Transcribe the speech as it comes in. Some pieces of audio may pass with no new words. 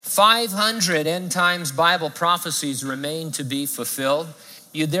500 end times Bible prophecies remain to be fulfilled.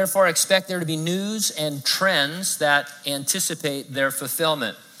 You therefore expect there to be news and trends that anticipate their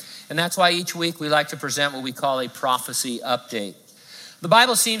fulfillment. And that's why each week we like to present what we call a prophecy update. The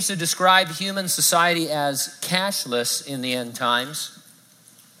Bible seems to describe human society as cashless in the end times.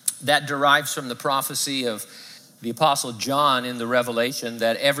 That derives from the prophecy of the Apostle John in the Revelation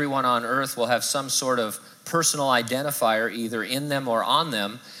that everyone on earth will have some sort of personal identifier either in them or on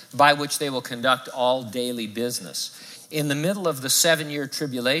them by which they will conduct all daily business. In the middle of the 7-year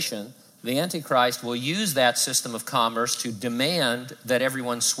tribulation, the Antichrist will use that system of commerce to demand that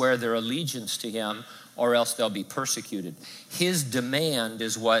everyone swear their allegiance to him or else they'll be persecuted. His demand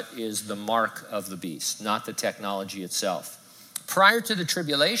is what is the mark of the beast, not the technology itself. Prior to the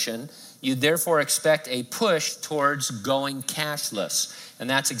tribulation, you therefore expect a push towards going cashless. And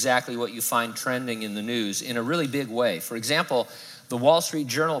that's exactly what you find trending in the news in a really big way. For example, the Wall Street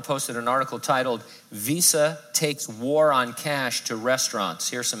Journal posted an article titled, "Visa Takes War on Cash to Restaurants."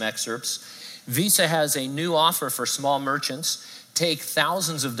 Here's some excerpts. Visa has a new offer for small merchants. Take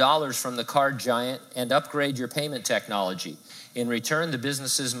thousands of dollars from the card giant and upgrade your payment technology. In return, the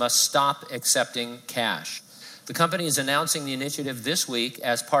businesses must stop accepting cash. The company is announcing the initiative this week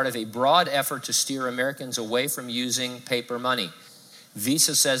as part of a broad effort to steer Americans away from using paper money.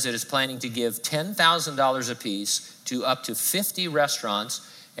 Visa says it is planning to give $10,000 apiece to up to 50 restaurants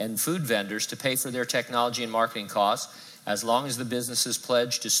and food vendors to pay for their technology and marketing costs, as long as the businesses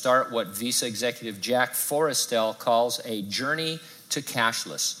pledge to start what Visa executive Jack Forestell calls a journey to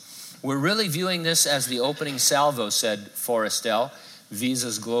cashless. "We're really viewing this as the opening salvo," said Forestell,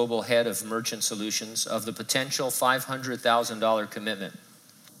 Visa's global head of merchant solutions, "of the potential $500,000 commitment.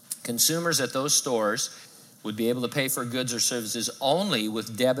 Consumers at those stores would be able to pay for goods or services only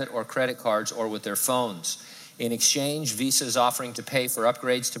with debit or credit cards or with their phones. In exchange, Visa is offering to pay for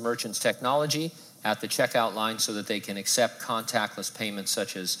upgrades to merchants' technology at the checkout line so that they can accept contactless payments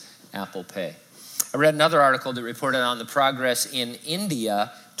such as Apple Pay." I read another article that reported on the progress in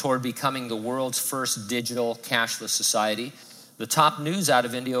India toward becoming the world's first digital cashless society. The top news out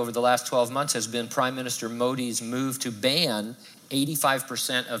of India over the last 12 months has been Prime Minister Modi's move to ban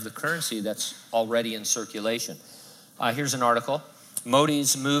 85% of the currency that's already in circulation. Here's an article.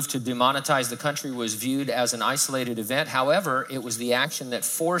 Modi's move to demonetize the country was viewed as an isolated event. However, it was the action that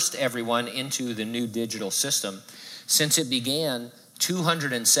forced everyone into the new digital system. Since it began,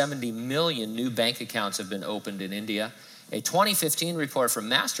 270 million new bank accounts have been opened in India. A 2015 report from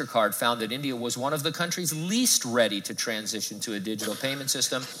MasterCard found that India was one of the countries least ready to transition to a digital payment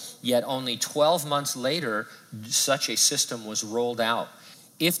system, yet only 12 months later, such a system was rolled out.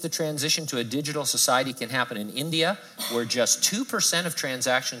 If the transition to a digital society can happen in India, where just 2% of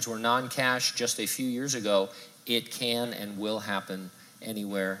transactions were non-cash just a few years ago, it can and will happen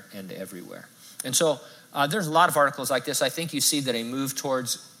anywhere and everywhere. And so there's a lot of articles like this. I think you see that a move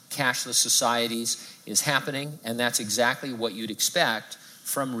towards cashless societies is happening, and that's exactly what you'd expect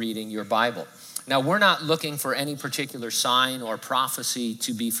from reading your Bible. Now, we're not looking for any particular sign or prophecy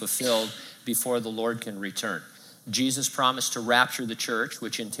to be fulfilled before the Lord can return. Jesus promised to rapture the church,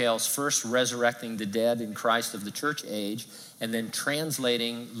 which entails first resurrecting the dead in Christ of the church age, and then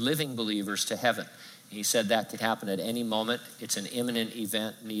translating living believers to heaven. He said that could happen at any moment. It's an imminent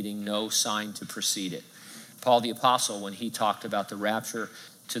event needing no sign to precede it. Paul the Apostle, when he talked about the rapture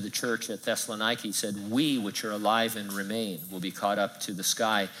to the church at Thessalonica, he said, "We which are alive and remain will be caught up to the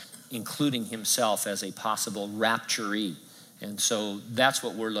sky," including himself as a possible rapturee. And so that's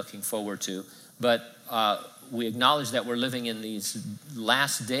what we're looking forward to. But we acknowledge that we're living in these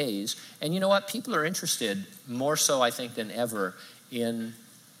last days. And you know what? People are interested, more so I think than ever, in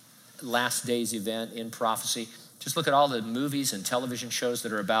last days event, in prophecy. Just look at all the movies and television shows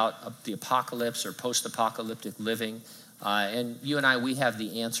that are about the apocalypse or post-apocalyptic living. And you and I, we have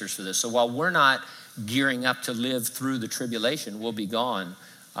the answers for this. So while we're not gearing up to live through the tribulation, we'll be gone.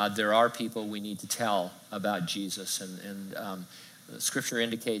 There are people we need to tell about Jesus. And Scripture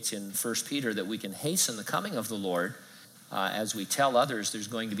indicates in 1 Peter that we can hasten the coming of the Lord. As we tell others, there's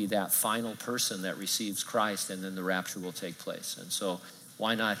going to be that final person that receives Christ, and then the rapture will take place. And so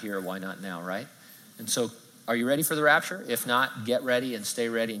why not here? Why not now, right? And so are you ready for the rapture? If not, get ready and stay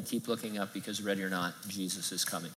ready and keep looking up, because ready or not, Jesus is coming.